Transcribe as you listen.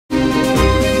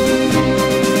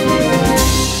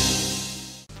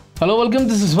Hello, welcome.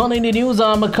 This is Oneindia News.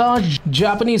 I'm Akash.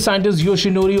 Japanese scientist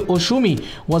Yoshinori Ohsumi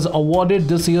was awarded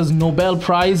this year's Nobel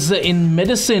Prize in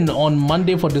Medicine on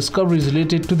Monday for discoveries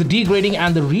related to the degrading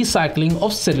and the recycling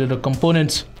of cellular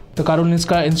components. The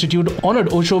Karolinska Institute honored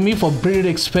Ohsumi for brilliant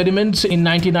experiments in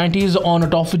 1990s on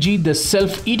autophagy, the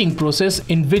self-eating process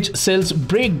in which cells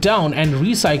break down and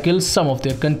recycle some of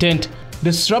their content.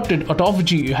 Disrupted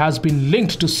autophagy has been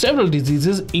linked to several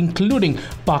diseases including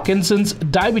Parkinson's,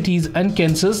 diabetes and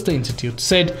cancers, the institute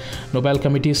said. Nobel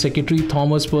Committee Secretary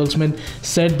Thomas Perlman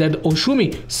said that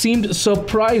Ohsumi seemed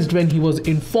surprised when he was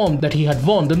informed that he had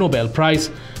won the Nobel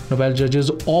Prize. Nobel judges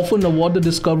often award the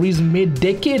discoveries made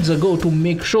decades ago to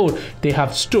make sure they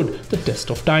have stood the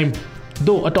test of time.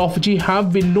 Though autophagy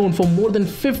have been known for more than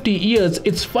 50 years,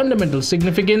 its fundamental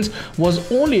significance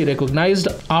was only recognized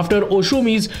after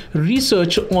Ohsumi's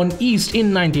research on yeast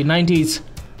in 1990s.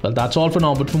 Well, that's all for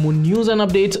now, but for more news and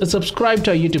updates, subscribe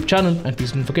to our YouTube channel and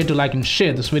please don't forget to like and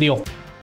share this video.